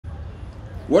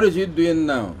What is he doing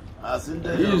now? He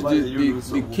is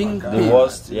the kingpin. The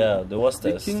worst, yeah, the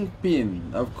worstest. The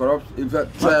kingpin of corruption. In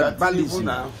fact,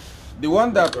 tribalism. The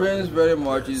one that pains very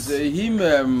much is him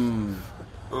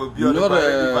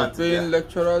not paying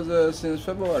lecturers since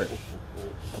February.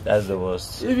 That's the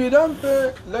worst. If you don't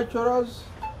pay lecturers,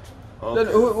 then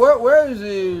where is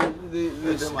the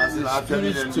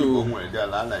spirit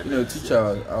to teach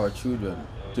our children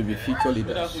to be future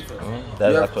leaders?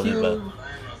 That's actually bad.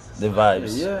 The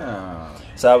vibes. Yeah.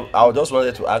 So I just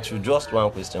wanted to ask you just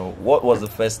one question. What was the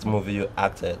first movie you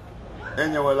acted?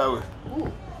 The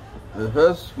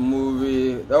first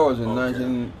movie that was in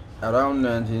around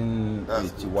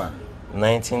 1981.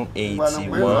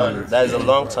 1981. That is a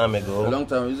long time ago. A long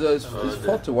time. It's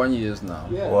 41 years now.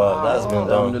 Wow, that's been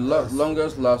done. I'm the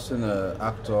longest lasting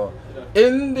actor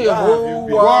in the whole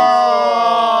world.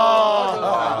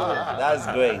 That's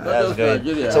great. That's great.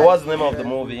 Nigeria. So what's the name of the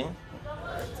movie?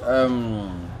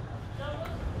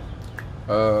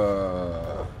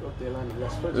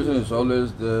 This is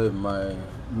always my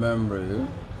memory.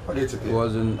 It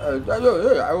was in. I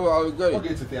will get it.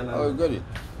 I will get it.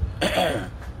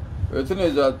 The thing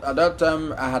is that at that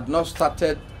time I had not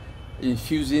started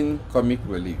infusing comic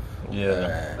relief.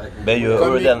 Yeah, but you were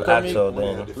already an actor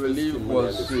then. Relief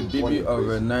was the baby of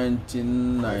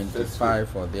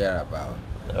 1995 or thereabout.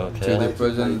 Okay. Till the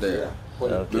present day.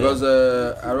 Okay. Because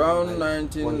around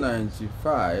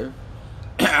 1995,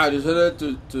 I decided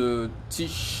to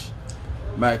teach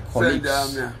my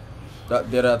colleagues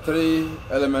that there are 3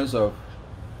 elements of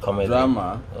comedy.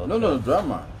 Drama. Okay. No,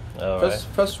 drama.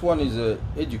 First one is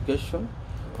education.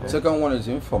 Okay. Second one is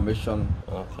information.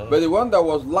 Okay. But the one that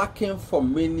was lacking for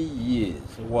many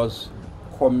years was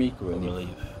comic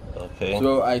relief. Okay.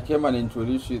 So I came and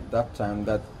introduced it that time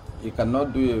that you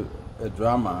cannot do a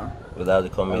drama without the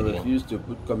comedy. I refused to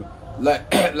put comedy.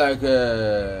 Like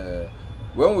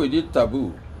when we did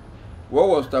Taboo. What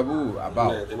was Taboo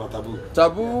about?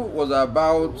 Taboo was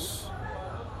about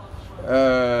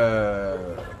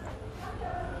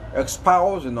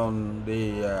expounding on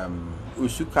the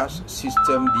Usukas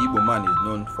system the Igbo man is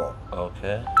known for.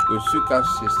 Okay. Usukas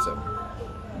system.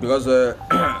 Because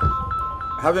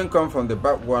having come from the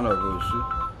background of Usu.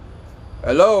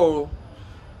 Hello.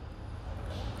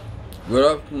 Good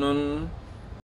afternoon.